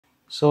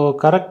So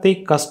correct the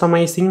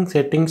customizing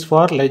settings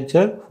for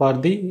ledger for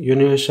the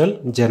universal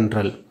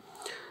general.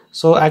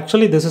 So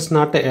actually this is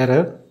not an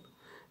error.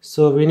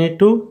 So we need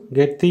to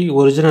get the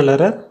original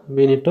error.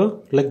 We need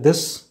to click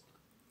this.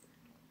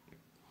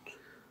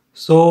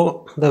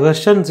 So the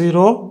version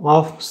 0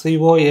 of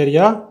CO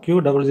area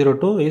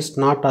Q002 is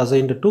not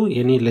assigned to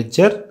any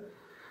ledger.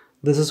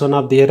 This is one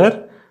of the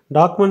error.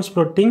 Document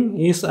splitting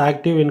is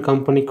active in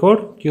company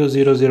code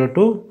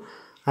Q002.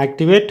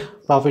 Activate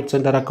profit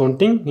center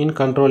accounting in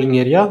controlling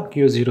area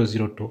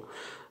Q002.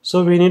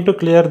 So we need to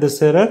clear this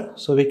error.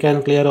 So we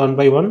can clear one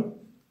by one.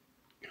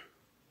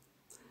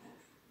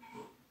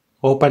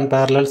 Open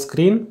parallel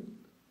screen.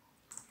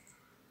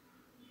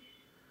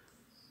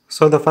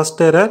 So the first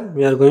error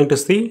we are going to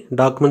see,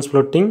 document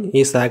splitting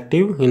is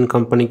active in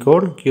company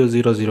code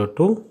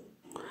Q002.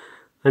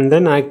 And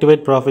then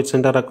activate profit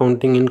center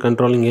accounting in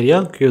controlling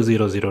area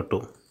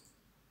Q002.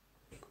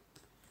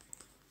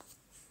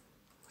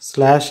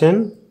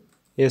 /n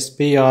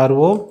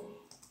SPRO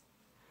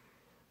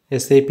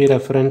SAP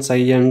reference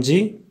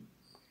IMG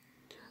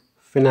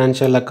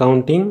financial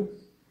accounting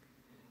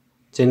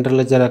general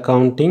ledger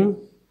accounting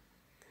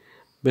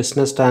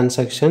business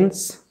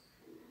transactions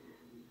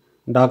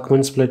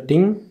document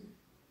splitting,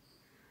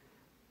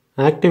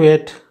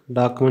 activate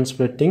document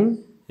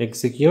splitting,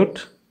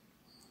 execute.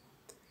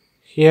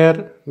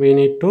 Here we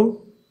need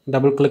to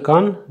double click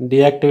on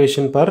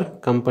deactivation per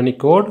company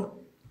code.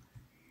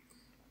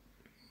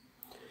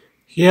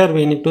 Here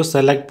we need to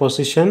select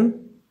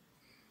position,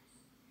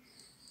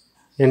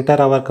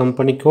 enter our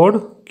company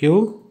code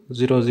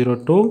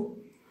Q002,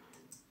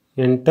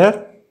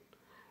 enter.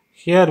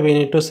 Here we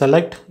need to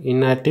select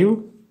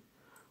inactive.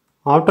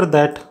 After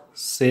that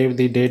save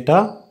the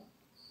data,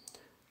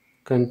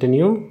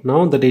 continue.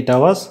 Now the data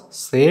was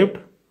saved.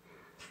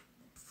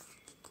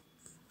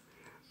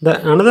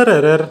 Another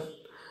error,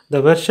 the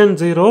version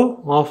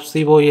 0 of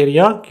CO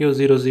area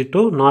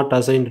Q002 not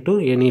assigned to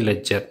any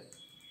ledger.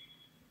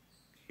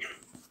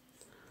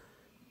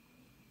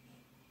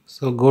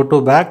 So go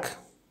to back,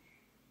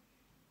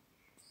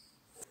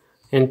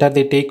 enter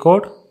the T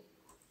code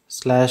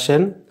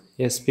 /n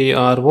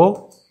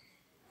SPRO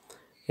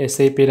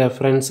SAP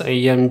reference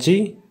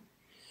IMG.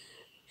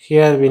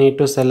 Here we need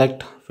to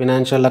select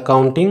financial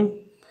accounting.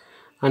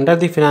 Under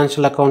the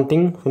financial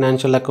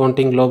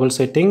accounting global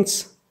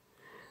settings,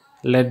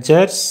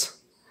 ledgers,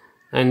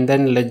 and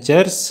then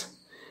ledgers.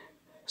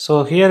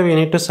 So here we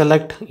need to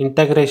select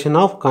integration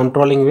of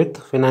controlling with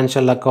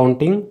financial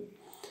accounting.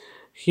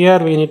 Here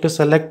we need to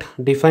select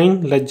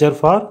define ledger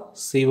for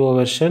CO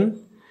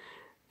version,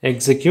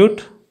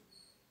 execute.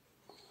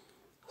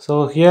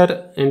 So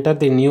here enter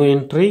the new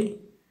entry,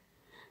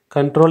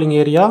 controlling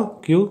area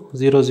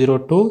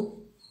Q002.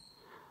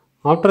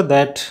 After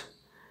that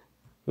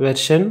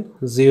version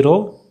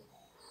 0.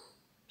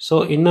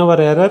 So in our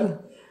error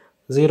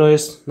 0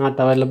 is not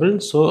available,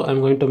 so I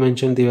am going to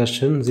mention the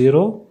version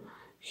 0.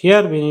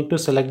 Here we need to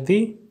select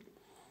the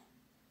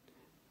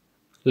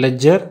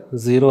ledger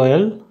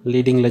 0L,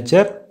 leading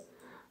ledger.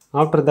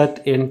 After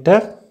that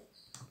enter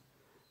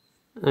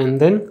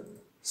and then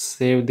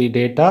save the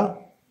data,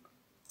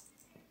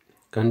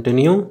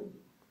 continue.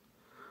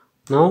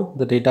 Now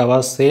the data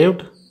was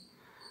saved.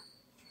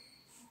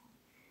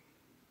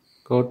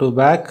 Go to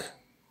back.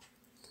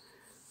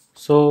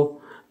 So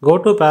go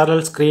to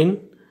parallel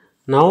screen.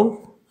 Now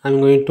I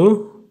am going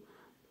to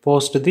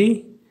post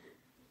the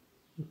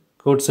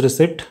goods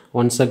receipt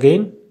once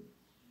again.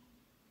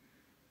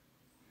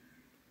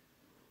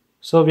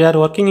 So we are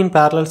working in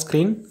parallel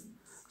screen.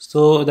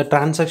 So the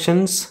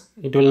transactions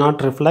it will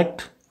not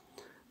reflect.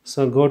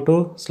 So go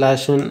to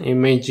 /n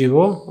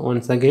MAGO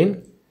once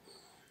again.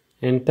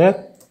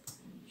 Enter.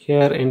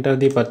 Here enter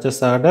the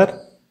purchase order.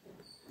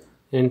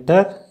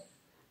 Enter.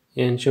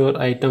 Ensure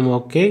item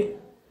OK.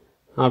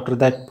 After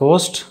that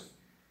post.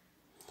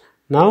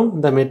 Now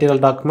the material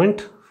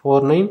document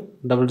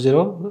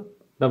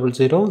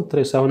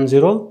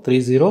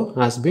 4900007030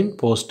 has been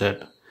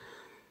posted.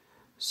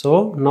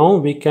 So now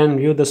we can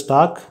view the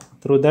stock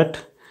through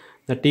that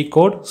the T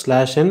code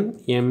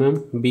 /n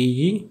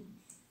MMBE.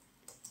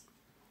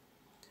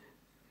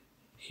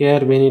 Here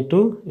we need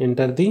to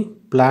enter the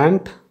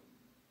plant.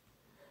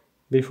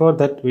 Before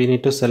that we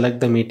need to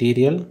select the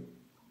material.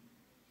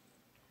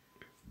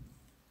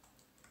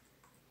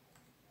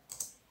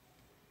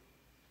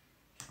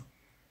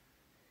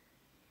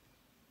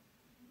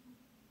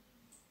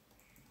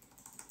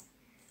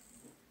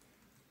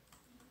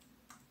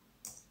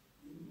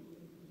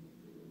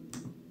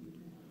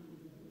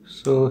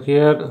 So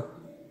here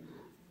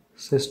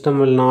system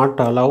will not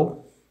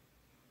allow.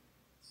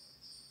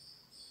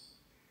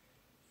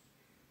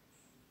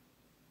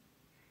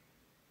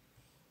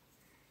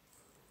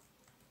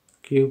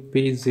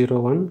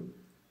 QP01.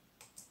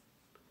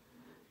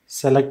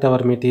 Select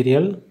our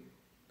material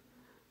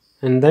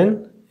and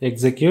then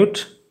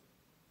execute.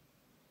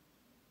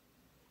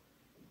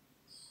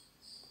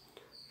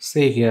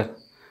 See here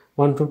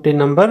 150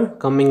 number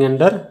coming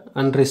under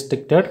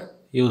unrestricted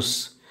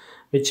use,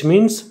 which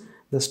means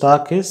the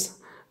stock is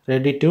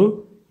ready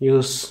to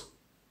use.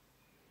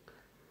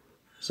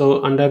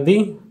 So under the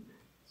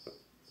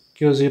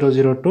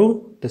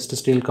Q002 test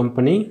steel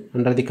company,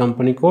 under the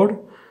company code,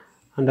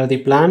 under the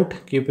plant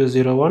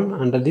QP01,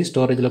 under the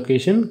storage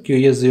location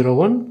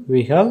QS01,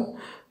 we have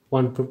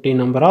 150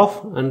 number of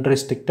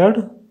unrestricted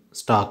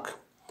stock.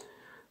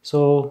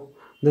 So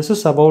this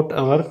is about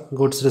our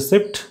goods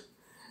receipt.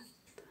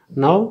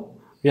 Now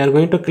we are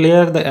going to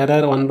clear the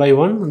error one by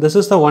one. This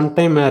is the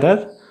one-time error.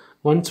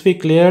 Once we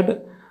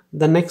cleared,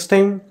 the next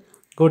time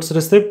goods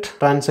receipt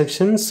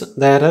transactions,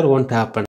 the error won't happen.